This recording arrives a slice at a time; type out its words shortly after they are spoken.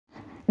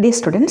Dear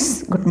students,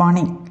 good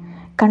morning.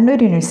 Kannur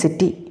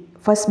University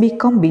First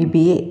BCom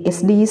BBA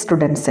Sde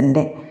students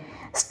Sde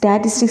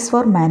Statistics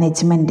for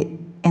Management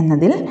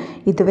എന്നതിൽ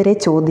ഇതുവരെ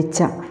ചോദിച്ച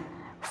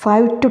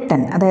 5 to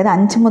 10 അതായത്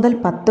 5 മുതൽ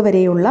 10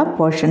 വരെയുള്ള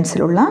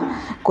പോർഷൻസിലുള്ള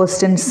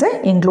ക്വസ്റ്റ്യൻസ്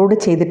ഇൻക്ലൂഡ്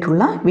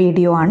ചെയ്തിട്ടുള്ള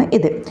വീഡിയോ ആണ്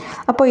ഇത്.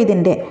 അപ്പോൾ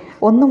ഇതിൻ്റെ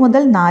 1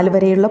 മുതൽ 4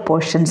 വരെയുള്ള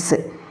പോർഷൻസ്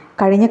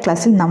കഴിഞ്ഞ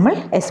ക്ലാസ്സിൽ നമ്മൾ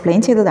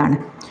എക്സ്പ്ലെയിൻ ചെയ്തതാണ്.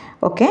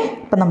 ഓക്കെ,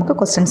 അപ്പോൾ നമുക്ക്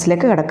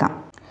ക്വസ്റ്റ്യൻസിലേക്ക് കടക്കാം.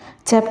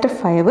 Chapter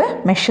 5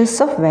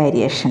 measures of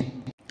variation.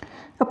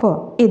 അപ്പോൾ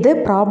ഇത്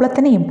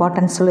പ്രോബ്ലത്തിന്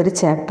ഇമ്പോർട്ടൻസ് ഉള്ളൊരു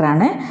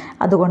ചാപ്റ്ററാണ്.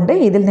 അതുകൊണ്ട്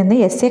ഇതിൽ നിന്ന്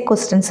എസ് എ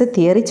ക്വസ്റ്റ്യൻസ്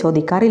തിയറി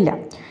ചോദിക്കാറില്ല.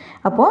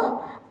 അപ്പോൾ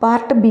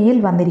പാർട്ട് ബിയിൽ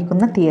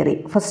വന്നിരിക്കുന്ന theory: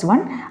 first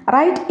one,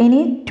 right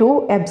any 2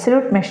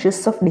 absolute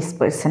measures of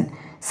dispersion.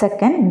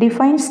 Second,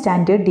 define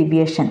standard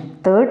deviation.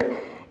 Third,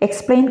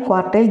 explain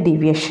quartile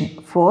deviation.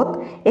 Fourth,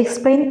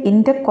 explain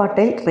Inter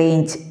quartile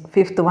range.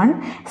 Fifth one,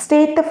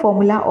 state the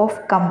formula of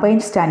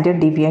combined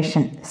standard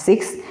deviation.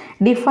 6,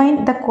 define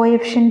the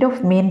coefficient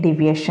of mean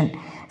deviation.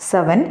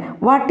 7,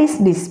 what is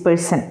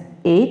dispersion.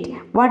 8,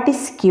 what is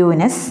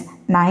skewness.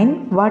 9,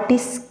 what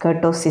is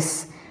kurtosis.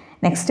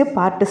 Next,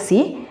 part C,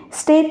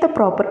 state the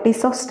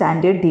properties of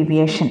standard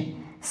deviation.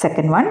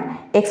 Second one,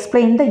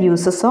 explain the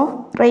uses of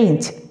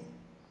range.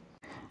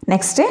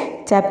 Next,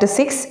 chapter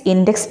 6,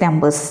 index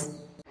numbers.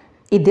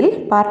 ഇതിൽ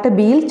part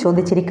ബിയിൽ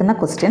ചോദിച്ചിരിക്കുന്ന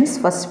questions: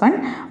 first one,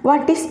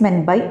 what is men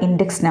by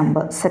index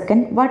number.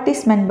 Second, what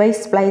is men by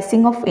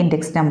splicing of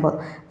index number.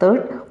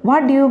 Third,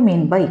 what do you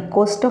mean by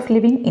cost of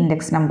living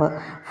index number.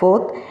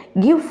 Fourth,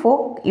 give 4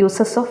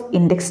 uses of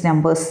index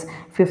numbers.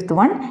 Fifth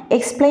one,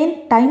 explain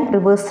time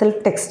reversal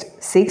text.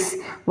 6,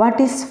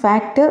 what is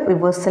factor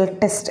reversal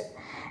test.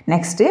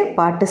 Next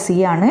part C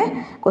ആണ്.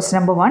 Question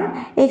number 1,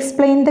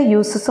 explain the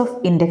uses of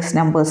index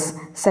numbers.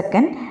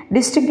 Second,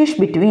 distinguish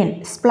between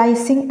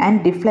splicing and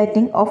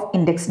ഡിഫ്ലാറ്റിംഗ് of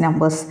index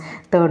numbers.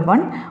 Third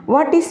one,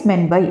 what is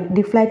men by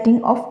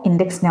ഡിഫ്ലാറ്റിംഗ് of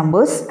index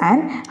numbers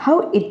and how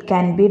it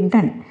can be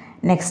done.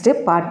 Next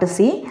part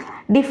C,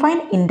 define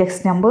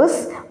index numbers,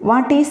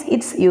 what is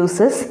it's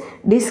uses,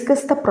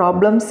 discuss the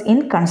problems in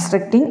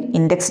constructing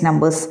index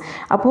numbers.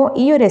 അപ്പോൾ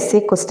ഈ ഒരു S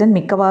A question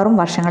മിക്കവാറും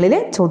വർഷങ്ങളിൽ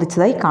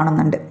ചോദിച്ചതായി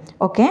കാണുന്നുണ്ട്.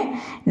 Okay,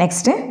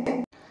 next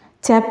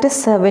chapter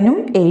 7ഉം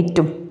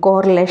 8ഉം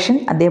correlation,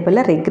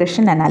 അതേപോലെ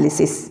regression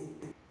analysis.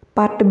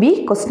 Part B,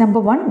 question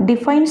number 1,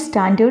 define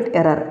standard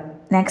error.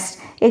 Next,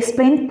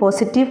 explain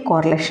positive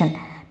correlation.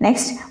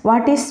 Next,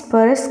 what is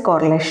Spurs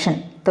correlation.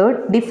 Third,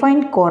 define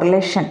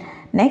correlation.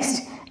 Next,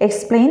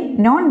 explain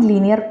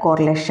non-linear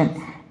correlation.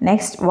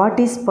 Next, what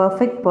is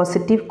perfect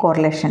positive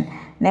correlation.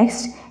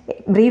 Next,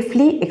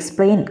 briefly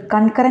explain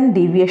concurrent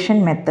deviation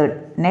method.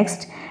 Next,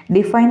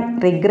 define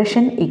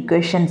regression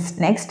equations.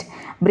 Next,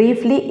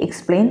 briefly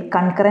explain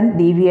concurrent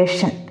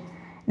deviation.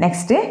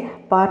 Next,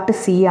 part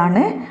C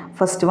ആണ്.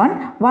 First one,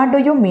 what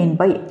do you mean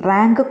by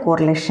rank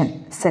correlation.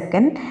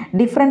 Second,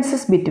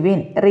 differences between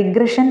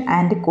regression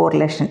and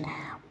correlation.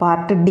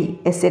 Part D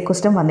S A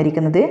question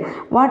വന്നിരിക്കുന്നത്: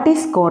 what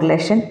is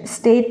correlation,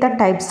 state the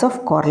types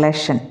of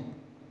correlation.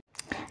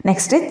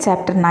 Next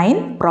chapter 9,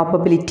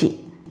 probability.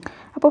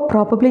 അപ്പോൾ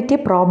probability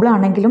problem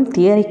ആണെങ്കിലും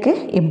തിയറിക്ക്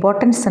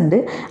importance ഉണ്ട്.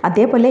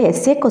 അതേപോലെ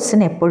S A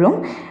question എപ്പോഴും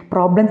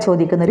problem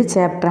ചോദിക്കുന്നൊരു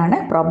ചാപ്റ്ററാണ്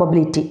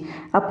probability.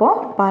 അപ്പോൾ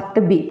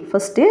part B,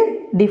 first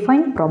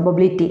define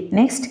probability.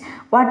 Next,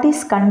 what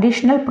is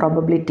conditional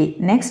probability.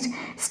 Next,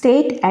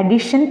 state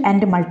addition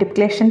and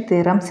multiplication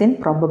theorems in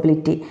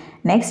probability.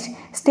 Next,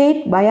 state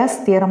bias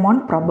theorem on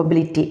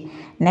probability.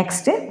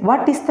 Next,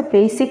 what is the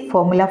basic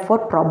formula for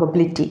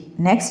probability.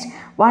 Next,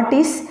 what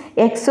is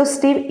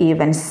exhaustive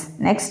events.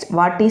 Next,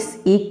 what is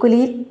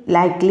equally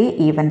likely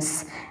events.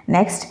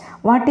 Next,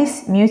 what is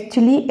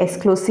mutually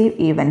exclusive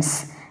events.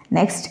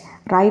 Next,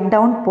 write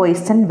down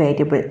Poisson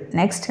variable.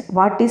 Next,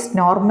 what is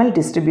normal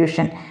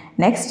distribution.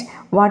 Next,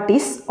 what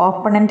is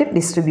opponent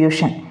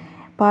distribution.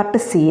 Part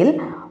C,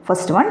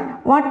 first one,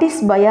 what is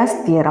bias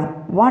theorem,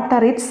 what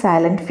are its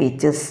silent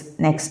features.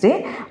 Next,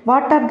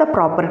 what are the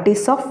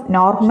properties of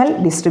normal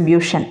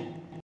distribution.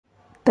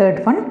 Third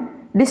one,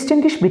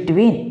 distinguish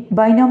between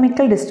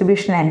binomial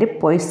distribution and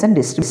Poisson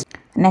distribution.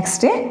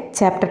 Next,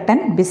 chapter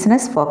 10,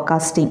 business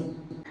forecasting.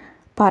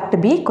 Part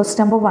B,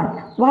 question number 1,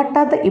 what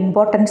are the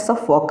importance of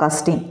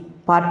forecasting.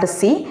 Part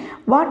C,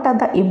 what are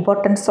the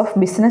importance of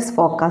business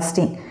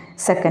forecasting.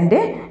 Second,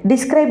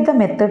 describe the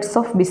methods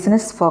of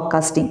business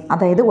forecasting.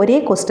 അതായത് ഒരേ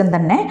question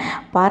തന്നെ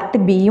part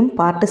ബിയും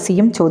part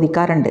സിയും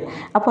ചോദിക്കാറുണ്ട്.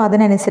 അപ്പോൾ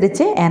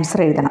അതിനനുസരിച്ച്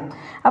answer എഴുതണം.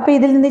 അപ്പോൾ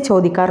ഇതിൽ നിന്ന്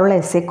ചോദിക്കാറുള്ള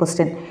S A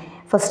question: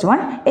 first one,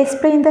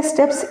 explain the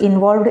steps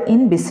involved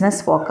in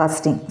business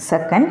forecasting.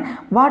 Second,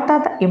 what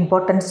are the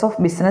importance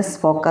of business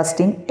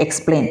forecasting,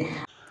 explain.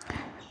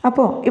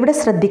 അപ്പോൾ ഇവിടെ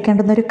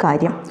ശ്രദ്ധിക്കേണ്ടുന്നൊരു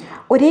കാര്യം,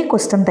 ഒരേ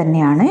ക്വസ്റ്റ്യൻ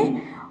തന്നെയാണ്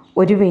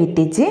ഒരു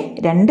വെയിറ്റേജ്,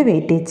 2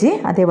 വെയിറ്റേജ്,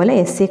 അതേപോലെ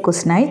എസ് എ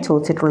ക്വസ്റ്റ്യനായി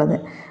ചോദിച്ചിട്ടുള്ളത്.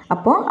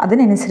 അപ്പോൾ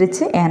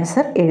അതിനനുസരിച്ച്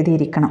ആൻസർ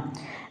എഴുതിയിരിക്കണം.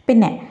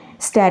 പിന്നെ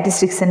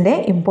സ്റ്റാറ്റിസ്റ്റിക്സിൻ്റെ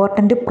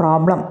ഇമ്പോർട്ടൻ്റ്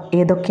പ്രോബ്ലം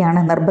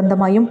ഏതൊക്കെയാണ്,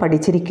 നിർബന്ധമായും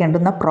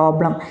പഠിച്ചിരിക്കേണ്ടുന്ന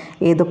പ്രോബ്ലം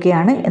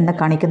ഏതൊക്കെയാണ് എന്ന്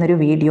കാണിക്കുന്നൊരു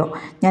വീഡിയോ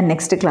ഞാൻ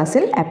നെക്സ്റ്റ്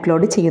ക്ലാസ്സിൽ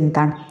അപ്ലോഡ്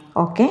ചെയ്യുന്നതാണ്.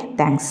 Okay,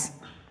 thanks.